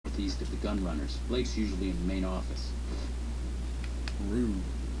northeast of the gun runners. Blake's usually in the main office. Rude.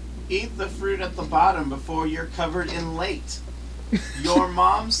 Eat the fruit at the bottom before you're covered in late. Your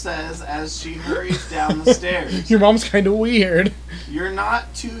mom says as she hurries down the stairs. Your mom's kind of weird. You're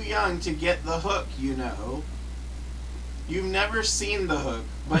not too young to get the hook, you know. You've never seen the hook,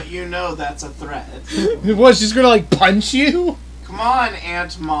 but you know that's a threat. What, she's gonna, like, punch you? Come on,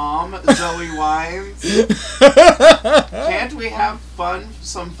 Aunt Mom, Zoe whines. Can't we have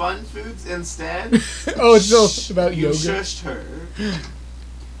some fun foods instead? Oh, it's still about You yoga. shushed her.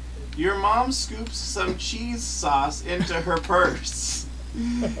 Your mom scoops some cheese sauce into her purse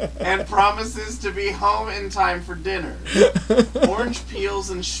and promises to be home in time for dinner. Orange peels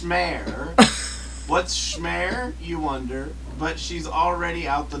and schmear. What's schmear, you wonder, but she's already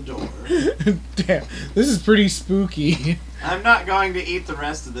out the door. Damn, this is pretty spooky. I'm not going to eat the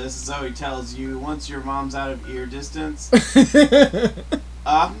rest of this, Zoe tells you once your mom's out of ear distance.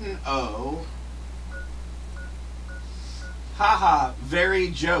 Oh. Haha, very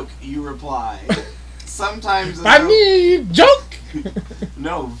joke, you reply. Sometimes Funny joke!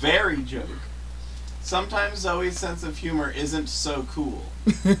 No, very joke. Sometimes Zoe's sense of humor isn't so cool.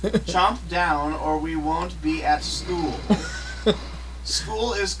 Chomp down or we won't be at school.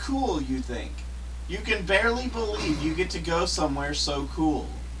 School is cool, you think. You can barely believe you get to go somewhere so cool.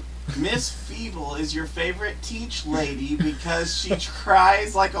 Miss Feeble is your favorite teach lady because she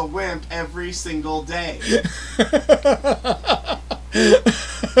cries like a wimp every single day.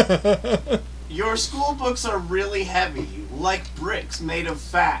 Your school books are really heavy, like bricks made of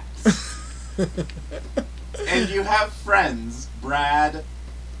facts. And you have friends, Brad.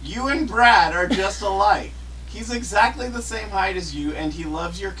 You and Brad are just alike. He's exactly the same height as you, and he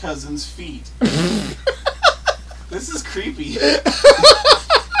loves your cousin's feet. This is creepy.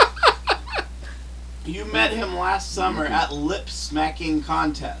 You met him last summer at lip-smacking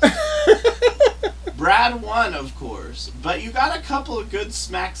contest. Brad won, of course, but you got a couple of good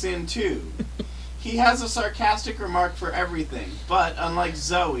smacks in, too. He has a sarcastic remark for everything, but unlike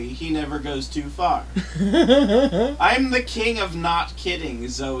Zoe, he never goes too far. I'm the king of not kidding,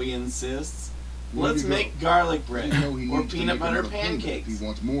 Zoe insists. Let's make garlic bread or peanut butter pancakes. He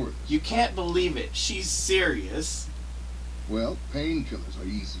wants more of this. You can't believe it. She's serious. Well, painkillers are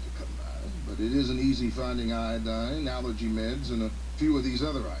easy to come by, but it isn't easy finding iodine, allergy meds, and a few of these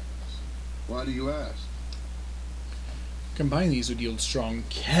other items. Why do you ask? Combine these would yield strong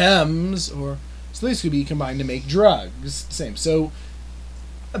chems, or so these could be combined to make drugs. Same. So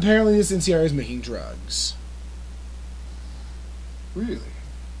apparently this NCR is making drugs. Really?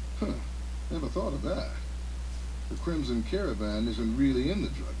 Huh. Never thought of that. The Crimson Caravan isn't really in the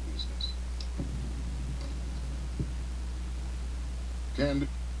drug business. Canned.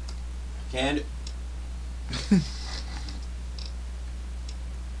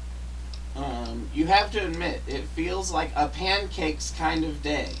 You have to admit, it feels like a pancakes kind of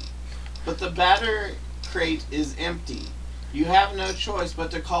day. But the batter crate is empty. You have no choice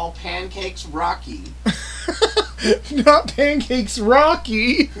but to call Pancakes Rocky. Not Pancakes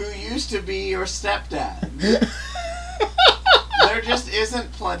Rocky! Who used to be your stepdad. There just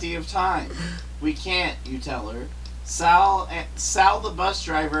isn't plenty of time. We can't, you tell her. Sal the bus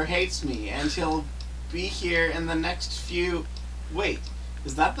driver hates me, and he'll be here in the next few... Wait,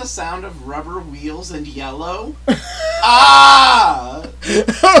 is that the sound of rubber wheels and yellow? Ah!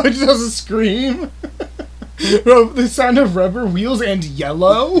 Oh, it does a scream? The sound of rubber wheels and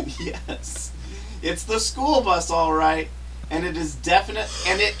yellow? Yes. It's the school bus, all right. And it is definitely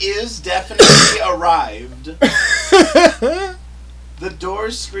arrived. The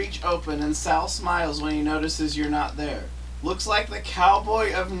doors screech open and Sal smiles when he notices you're not there. Looks like the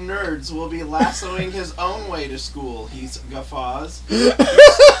cowboy of nerds will be lassoing his own way to school, he guffaws.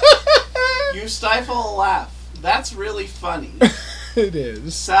 You stifle a laugh. That's really funny. It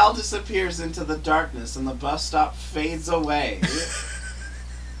is. Sal disappears into the darkness and the bus stop fades away.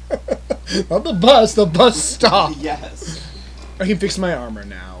 Not the bus stop. Yes. I can fix my armor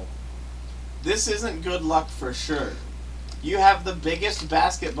now. This isn't good luck for sure. You have the biggest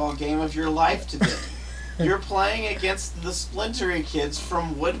basketball game of your life today. You're playing against the splintery kids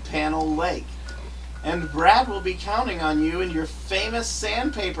from Wood Panel Lake. And Brad will be counting on you and your famous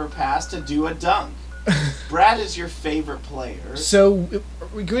sandpaper pass to do a dunk. Brad is your favorite player. So, are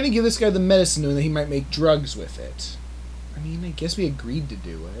we going to give this guy the medicine knowing that he might make drugs with it? I mean, I guess we agreed to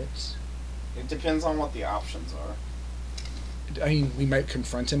do it. It depends on what the options are. I mean, we might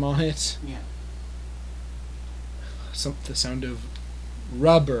confront him on it. Yeah. The sound of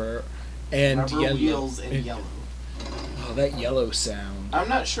rubber and Rubber yellow. wheels and yellow. Oh, that yellow sound. I'm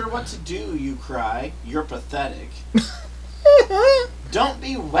not sure what to do, you cry. You're pathetic. Don't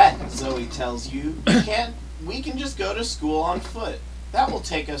be wet, Zoe tells you. We can just go to school on foot. That will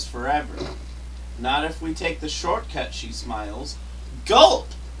take us forever. Not if we take the shortcut, she smiles. Gulp!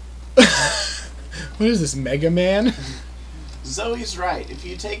 What is this, Mega Man? Zoe's right. If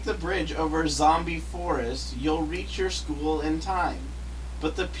you take the bridge over Zombie Forest, you'll reach your school in time.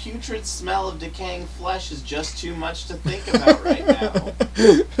 But the putrid smell of decaying flesh is just too much to think about right now.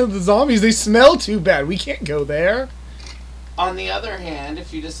 The zombies, they smell too bad. We can't go there. On the other hand,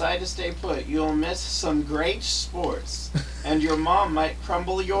 if you decide to stay put, you'll miss some great sports, and your mom might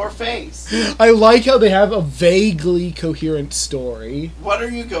crumble your face. I like how they have a vaguely coherent story. What are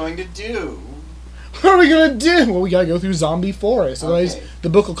you going to do? What are we gonna do? Well, we gotta go through Zombie Forest. Otherwise, Okay. the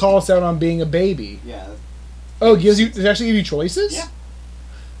book will call us out on being a baby. Yeah. Oh, does it actually give you choices? Yeah.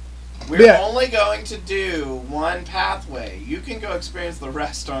 We're Yeah. only going to do one pathway. You can go experience the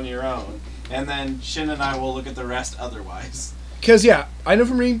rest on your own, and then Shin and I will look at the rest otherwise. Because, yeah, I know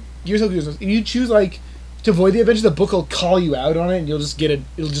from reading Gears of Gears, if you choose, like, to avoid the adventure, the book will call you out on it, and you'll just get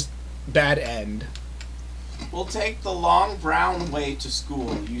it'll just bad end. We'll take the long brown way to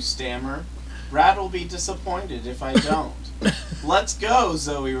school, you stammer. Brad will be disappointed if I don't. Let's go,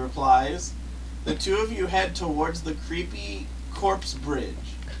 Zoe replies. The two of you head towards the creepy corpse bridge.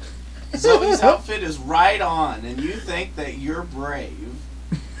 Zoe's outfit is right on, and you think that you're brave.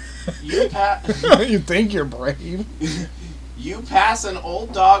 You think you're brave. You pass an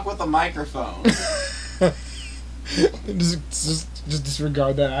old dog with a microphone. just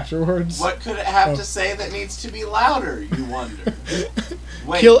disregard that afterwards. What could it have to say that needs to be louder, you wonder?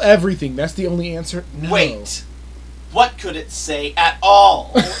 Wait. Kill everything. That's the only answer? No. Wait. What could it say at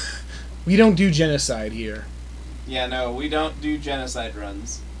all? We don't do genocide here. Yeah, no, we don't do genocide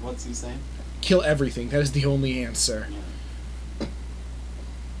runs. What's he saying? Kill everything. That is the only answer. Yeah.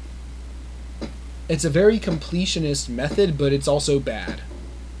 It's a very completionist method, but it's also bad.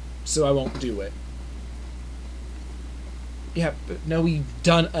 So I won't do it. Yeah, but no, we've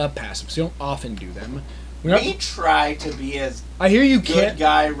done a pacifist. We don't often do them. We try to be as I hear you good can't.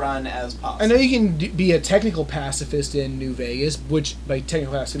 guy run as possible. I know you can be a technical pacifist in New Vegas, which by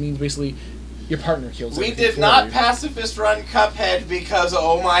technical pacifist means basically your partner kills. We everything did for not you. pacifist run Cuphead because,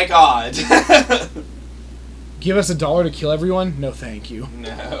 oh my god. Give us $1 to kill everyone? No, thank you.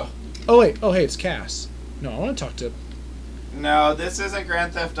 No. Oh wait. Oh hey, it's Cass. No, I want to talk to. No, this isn't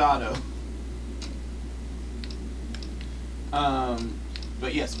Grand Theft Auto.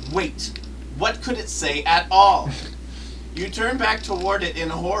 But yes, wait. What could it say at all? You turn back toward it in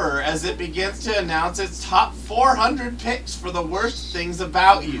horror as it begins to announce its top 400 picks for the worst things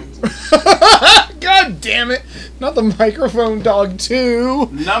about you. God damn it! Not the microphone dog too.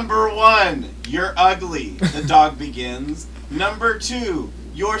 Number 1, you're ugly, the dog begins. Number 2,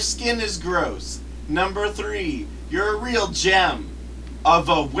 your skin is gross. Number 3, you're a real gem of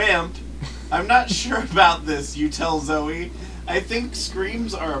a wimp. I'm not sure about this, you tell Zoe. I think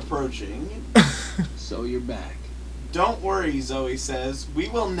screams are approaching. So you're back. Don't worry, Zoe says. We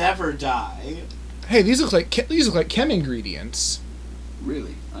will never die. Hey, these look like chem ingredients.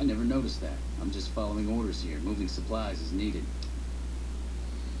 Really? I never noticed that. I'm just following orders here, moving supplies as needed.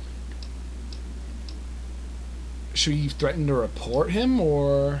 Should we threaten to report him,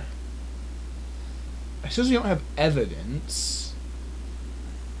 or... I suppose we don't have evidence.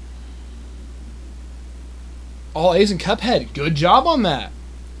 All A's in Cuphead. Good job on that.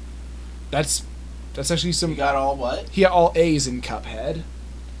 That's actually some... You got all what? He got all A's in Cuphead.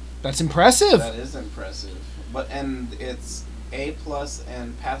 That's impressive. That is impressive. And it's A+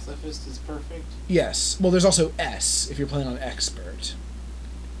 and pacifist is perfect? Yes. Well, there's also S if you're playing on expert.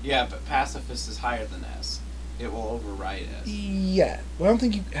 Yeah, but pacifist is higher than S. It will override S. Yeah. Well, I don't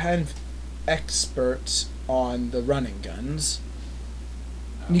think you had expert on the running guns.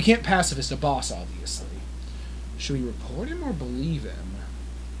 No. You can't pacifist a boss, obviously. Should we report him or believe him?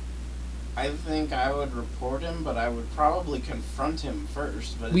 I think I would report him, but I would probably confront him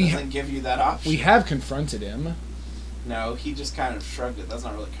first, but it We doesn't give you that option. We have confronted him. No, he just kind of shrugged it. That's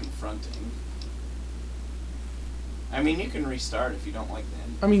not really confronting. I mean, you can restart if you don't like the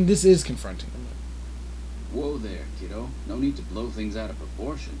end. I mean, this is confronting him. Whoa there, kiddo. No need to blow things out of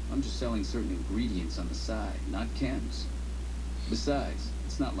proportion. I'm just selling certain ingredients on the side, not chems. Besides,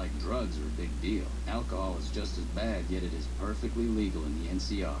 it's not like drugs are a big deal. Alcohol is just as bad, yet it is perfectly legal in the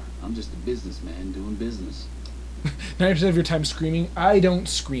NCR. I'm just a businessman doing business. 90% of your time screaming. I don't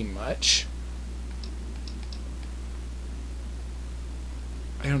scream much.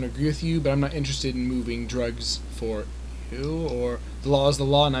 I don't agree with you, but I'm not interested in moving drugs for you, or the law is the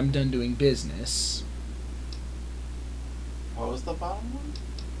law and I'm done doing business. What was the bottom one?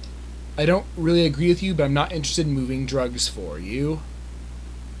 I don't really agree with you, but I'm not interested in moving drugs for you.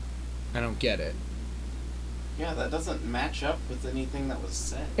 I don't get it. Yeah, that doesn't match up with anything that was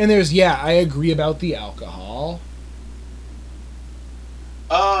said. And there's, yeah, I agree about the alcohol.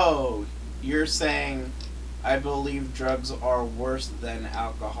 Oh, you're saying I believe drugs are worse than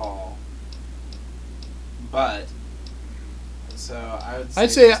alcohol. But, so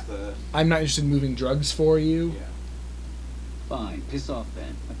I'd say just the... I'm not interested in moving drugs for you. Yeah. Fine, piss off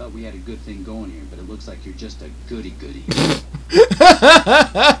then. I thought we had a good thing going here, but it looks like you're just a goody-goody.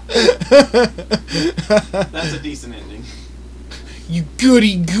 That's a decent ending. You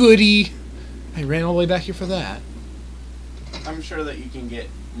goody-goody. I ran all the way back here for that. I'm sure that you can get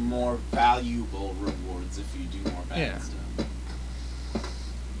more valuable rewards if you do more bad Yeah. stuff.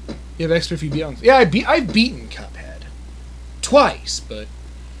 You have extra if you beat on... Yeah, I've beaten Cuphead. Twice, but...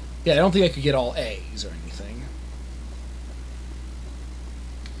 Yeah, I don't think I could get all A's or anything.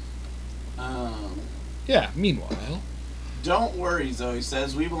 Yeah, meanwhile... Don't worry, Zoe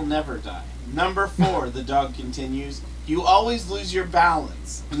says, we will never die. Number 4, the dog continues, you always lose your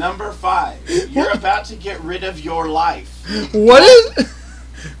balance. Number 5, you're about to get rid of your life. What is...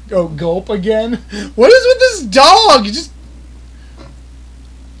 Oh, gulp again? What is with this dog? Just...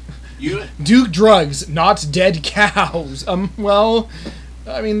 You Do drugs, not dead cows. Well...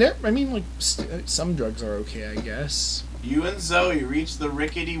 some drugs are okay, I guess. You and Zoe reach the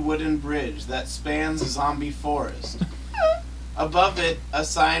rickety wooden bridge that spans a zombie forest. Above it, a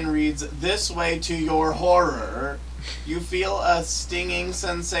sign reads, "This way to your horror." You feel a stinging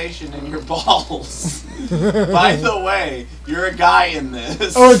sensation in your balls. By the way, you're a guy in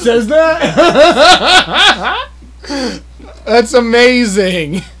this. Oh, it says that? That's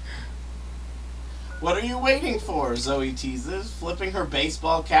amazing. What are you waiting for? Zoe teases, flipping her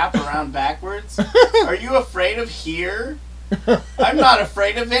baseball cap around backwards. Are you afraid of here? I'm not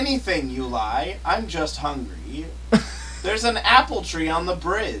afraid of anything, you lie. I'm just hungry. There's an apple tree on the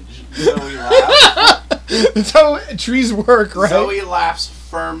bridge. Zoe laughs. That's how trees work, right? Zoe laughs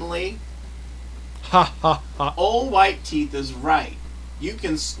firmly. Ha ha ha. Old White Teeth is right. You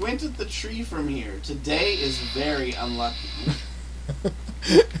can squint at the tree from here. Today is very unlucky.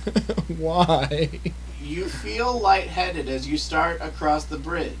 Why? You feel lightheaded as you start across the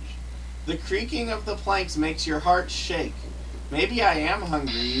bridge. The creaking of the planks makes your heart shake. Maybe I am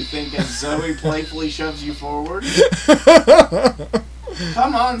hungry, you think, as Zoe playfully shoves you forward.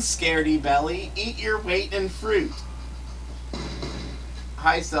 Come on, scaredy belly. Eat your weight in fruit.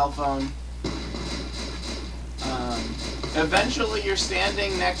 Hi, cell phone. Eventually, you're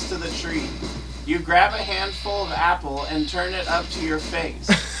standing next to the tree. You grab a handful of apple and turn it up to your face.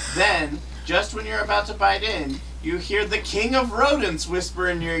 Then, just when you're about to bite in, you hear the king of rodents whisper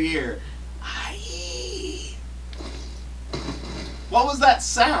in your ear. Aye. What was that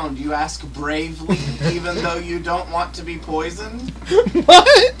sound, you ask bravely, even though you don't want to be poisoned?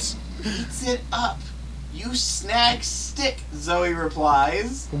 What? Eats it up. You snag stick, Zoe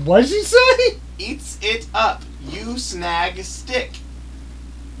replies. What did she say? Eats it up. You snag stick.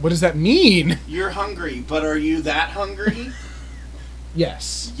 What does that mean? You're hungry, but are you that hungry?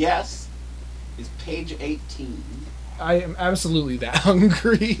 Yes. Yes. Is page 18. I am absolutely that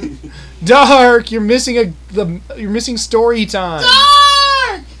hungry. Dark, you're missing you're missing story time.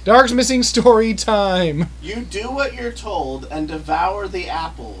 Dark! Dark's missing story time. You do what you're told and devour the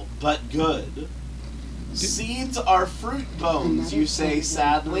apple, but good. Seeds are fruit bones, you say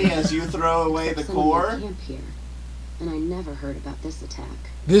sadly as you throw away the core. Camp here, and I never heard about this attack.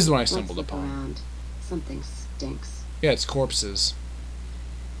 This is when I Let's stumbled look upon. around. Something stinks. Yeah, it's corpses.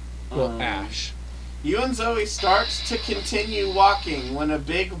 Well, ash. You and Zoe start to continue walking when a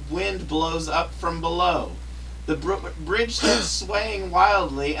big wind blows up from below. The bridge starts swaying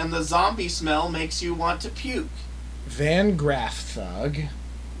wildly, and the zombie smell makes you want to puke. Van Graff thug.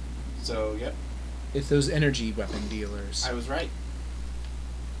 So, yep, It's those energy weapon dealers. I was right.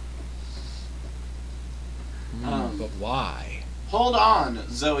 But why? Hold on,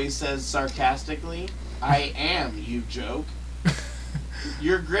 Zoe says sarcastically. I am, you joke.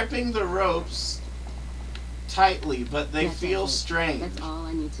 You're gripping the ropes tightly, but they That feel does it. strange. That's all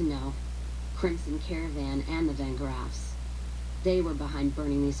I need to know. Crimson Caravan and the Van Graffs. They were behind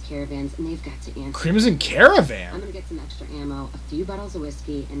burning these caravans, and they've got to answer. Crimson I'm Caravan? gonna get some extra ammo, a few bottles of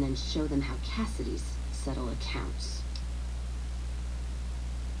whiskey, and then show them how Cassidy's settle accounts.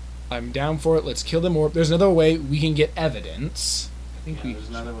 I'm down for it. Let's kill them, or there's another way we can get evidence. I think Yeah, there's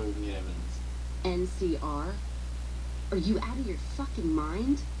another way we can get evidence. NCR? Are you out of your fucking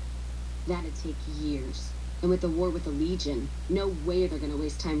mind? That'd take years. And with the war with the Legion, no way they're gonna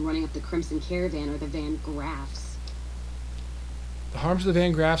waste time running up the Crimson Caravan or the Van Graffs. The harm to the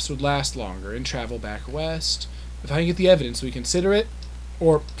Van Graffs would last longer and travel back west. If I can get the evidence, we consider it.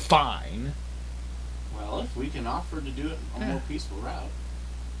 Or fine. Well, if we can offer to do it a more peaceful route.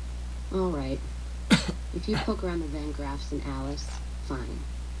 All right. If you poke around the Van Graffs and Alice, fine.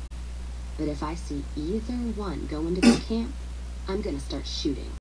 But if I see either one go into the camp, I'm gonna start shooting.